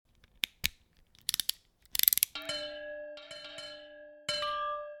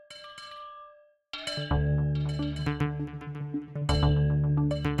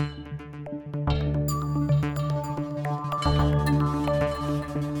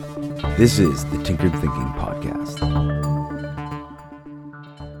This is the Tinkered Thinking Podcast.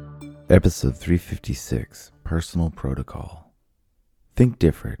 Episode 356, Personal Protocol. Think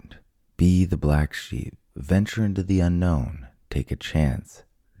different. Be the black sheep. Venture into the unknown. Take a chance.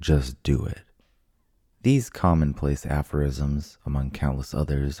 Just do it. These commonplace aphorisms, among countless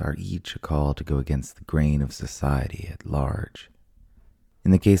others, are each a call to go against the grain of society at large. In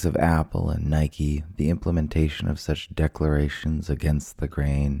the case of Apple and Nike, the implementation of such declarations against the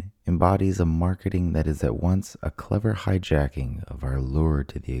grain embodies a marketing that is at once a clever hijacking of our lure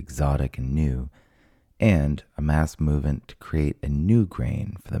to the exotic and new, and a mass movement to create a new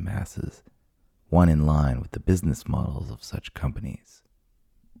grain for the masses, one in line with the business models of such companies.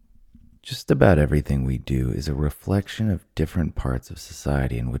 Just about everything we do is a reflection of different parts of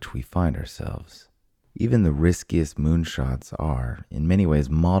society in which we find ourselves. Even the riskiest moonshots are, in many ways,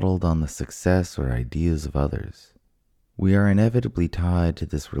 modeled on the success or ideas of others. We are inevitably tied to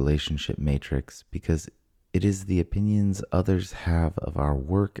this relationship matrix because it is the opinions others have of our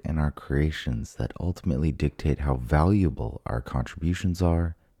work and our creations that ultimately dictate how valuable our contributions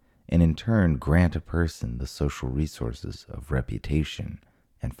are, and in turn grant a person the social resources of reputation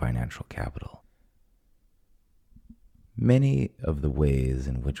and financial capital. Many of the ways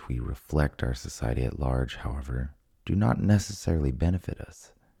in which we reflect our society at large, however, do not necessarily benefit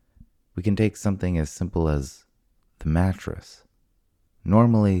us. We can take something as simple as the mattress.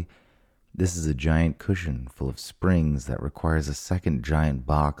 Normally, this is a giant cushion full of springs that requires a second giant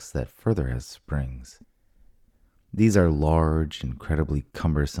box that further has springs. These are large, incredibly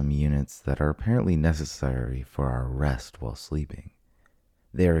cumbersome units that are apparently necessary for our rest while sleeping.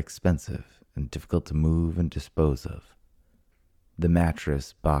 They are expensive and difficult to move and dispose of. The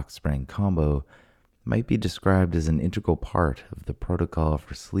mattress box spring combo might be described as an integral part of the protocol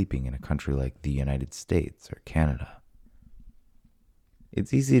for sleeping in a country like the United States or Canada.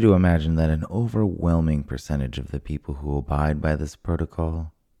 It's easy to imagine that an overwhelming percentage of the people who abide by this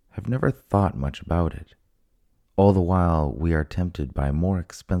protocol have never thought much about it. All the while, we are tempted by more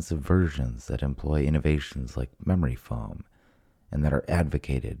expensive versions that employ innovations like memory foam and that are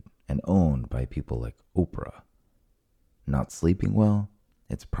advocated and owned by people like Oprah. Not sleeping well?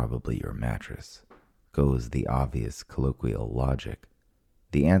 It's probably your mattress, goes the obvious colloquial logic.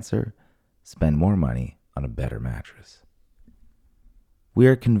 The answer? Spend more money on a better mattress. We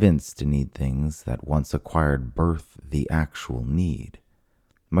are convinced to need things that once acquired birth the actual need.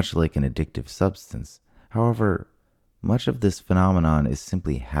 Much like an addictive substance, however, much of this phenomenon is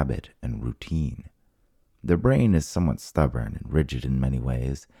simply habit and routine. The brain is somewhat stubborn and rigid in many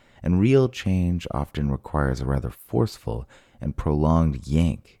ways, and real change often requires a rather forceful and prolonged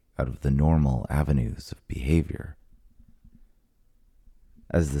yank out of the normal avenues of behavior.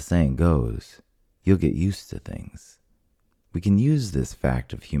 As the saying goes, you'll get used to things. We can use this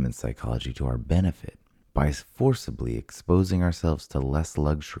fact of human psychology to our benefit by forcibly exposing ourselves to less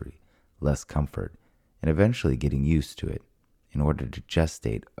luxury, less comfort, and eventually getting used to it in order to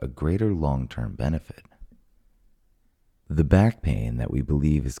gestate a greater long-term benefit. The back pain that we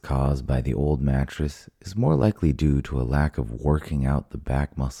believe is caused by the old mattress is more likely due to a lack of working out the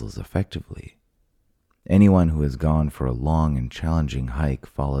back muscles effectively. Anyone who has gone for a long and challenging hike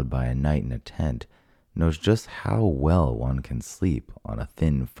followed by a night in a tent knows just how well one can sleep on a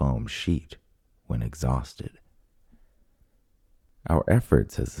thin foam sheet when exhausted. Our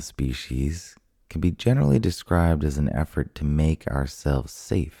efforts as a species can be generally described as an effort to make ourselves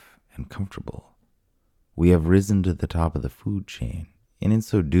safe and comfortable. We have risen to the top of the food chain, and in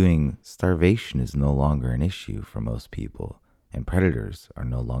so doing, starvation is no longer an issue for most people, and predators are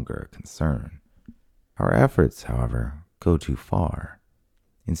no longer a concern. Our efforts, however, go too far.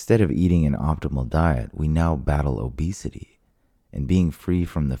 Instead of eating an optimal diet, we now battle obesity, and being free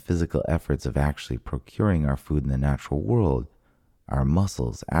from the physical efforts of actually procuring our food in the natural world, our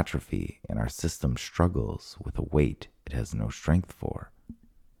muscles atrophy and our system struggles with a weight it has no strength for.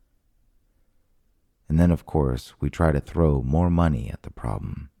 And then, of course, we try to throw more money at the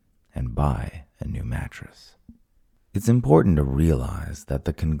problem and buy a new mattress. It's important to realize that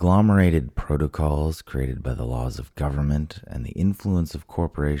the conglomerated protocols created by the laws of government and the influence of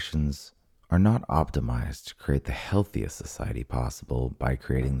corporations are not optimized to create the healthiest society possible by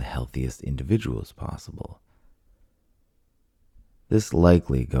creating the healthiest individuals possible. This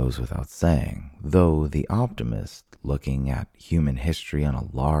likely goes without saying, though the optimist looking at human history on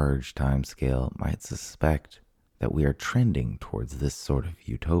a large time scale might suspect that we are trending towards this sort of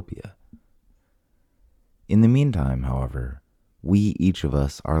utopia. In the meantime, however, we each of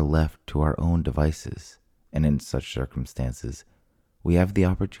us are left to our own devices, and in such circumstances, we have the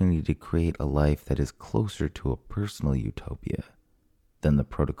opportunity to create a life that is closer to a personal utopia than the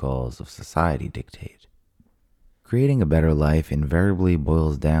protocols of society dictate. Creating a better life invariably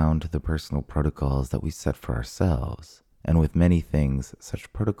boils down to the personal protocols that we set for ourselves. And with many things,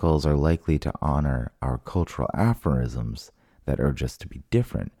 such protocols are likely to honor our cultural aphorisms that urge us to be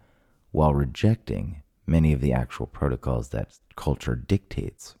different, while rejecting many of the actual protocols that culture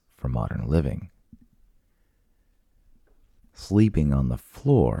dictates for modern living. Sleeping on the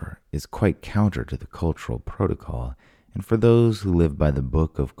floor is quite counter to the cultural protocol, and for those who live by the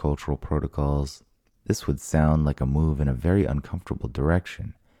book of cultural protocols, this would sound like a move in a very uncomfortable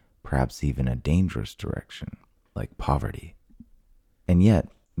direction, perhaps even a dangerous direction, like poverty. And yet,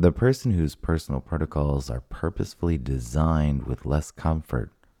 the person whose personal protocols are purposefully designed with less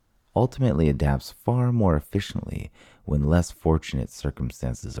comfort ultimately adapts far more efficiently when less fortunate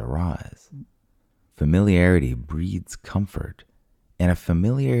circumstances arise. Familiarity breeds comfort, and a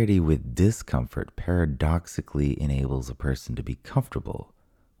familiarity with discomfort paradoxically enables a person to be comfortable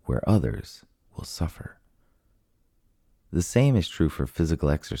where others will suffer. The same is true for physical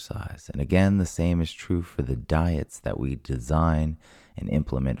exercise, and again, the same is true for the diets that we design and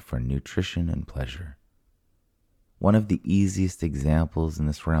implement for nutrition and pleasure. One of the easiest examples in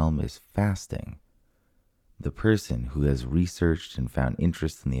this realm is fasting. The person who has researched and found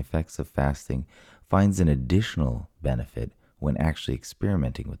interest in the effects of fasting finds an additional benefit when actually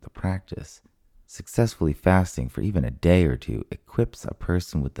experimenting with the practice. Successfully fasting for even a day or two equips a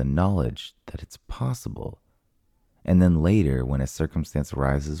person with the knowledge that it's possible. And then later, when a circumstance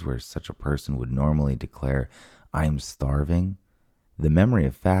arises where such a person would normally declare, "I am starving," the memory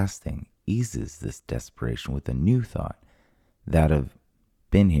of fasting eases this desperation with a new thought, that of,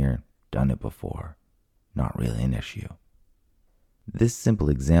 "Been here, done it before, not really an issue." This simple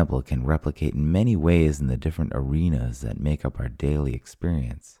example can replicate in many ways in the different arenas that make up our daily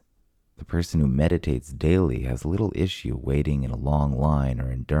experience. The person who meditates daily has little issue waiting in a long line or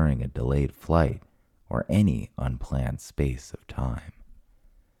enduring a delayed flight or any unplanned space of time.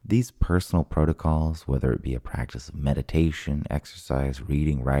 These personal protocols, whether it be a practice of meditation, exercise,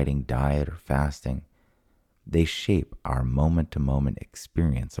 reading, writing, diet, or fasting, they shape our moment-to-moment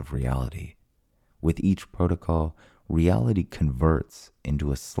experience of reality. With each protocol, reality converts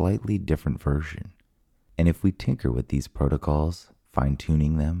into a slightly different version. And if we tinker with these protocols,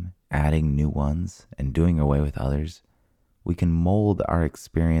 fine-tuning them, adding new ones, and doing away with others, we can mold our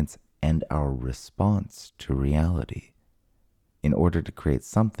experience and our response to reality in order to create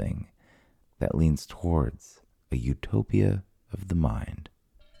something that leans towards a utopia of the mind.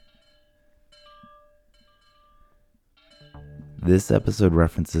 This episode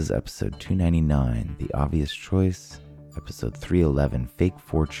references episode 299, The Obvious Choice, episode 311, Fake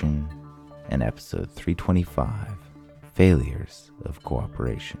Fortune, and episode 325, Failures of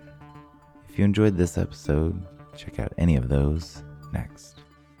Cooperation. If you enjoyed this episode, check out any of those next.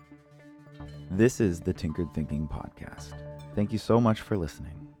 This is the Tinkered Thinking Podcast. Thank you so much for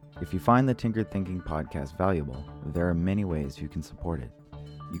listening. If you find the Tinkered Thinking Podcast valuable, there are many ways you can support it.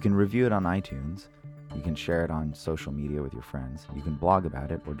 You can review it on iTunes. You can share it on social media with your friends. You can blog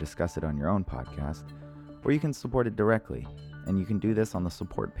about it or discuss it on your own podcast. Or you can support it directly. And you can do this on the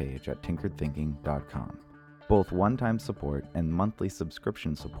support page at tinkeredthinking.com. Both one-time support and monthly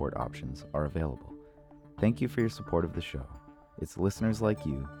subscription support options are available. Thank you for your support of the show. It's listeners like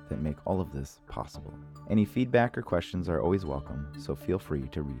you that make all of this possible. Any feedback or questions are always welcome, so feel free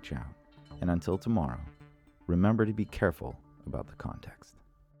to reach out. And until tomorrow, remember to be careful about the context.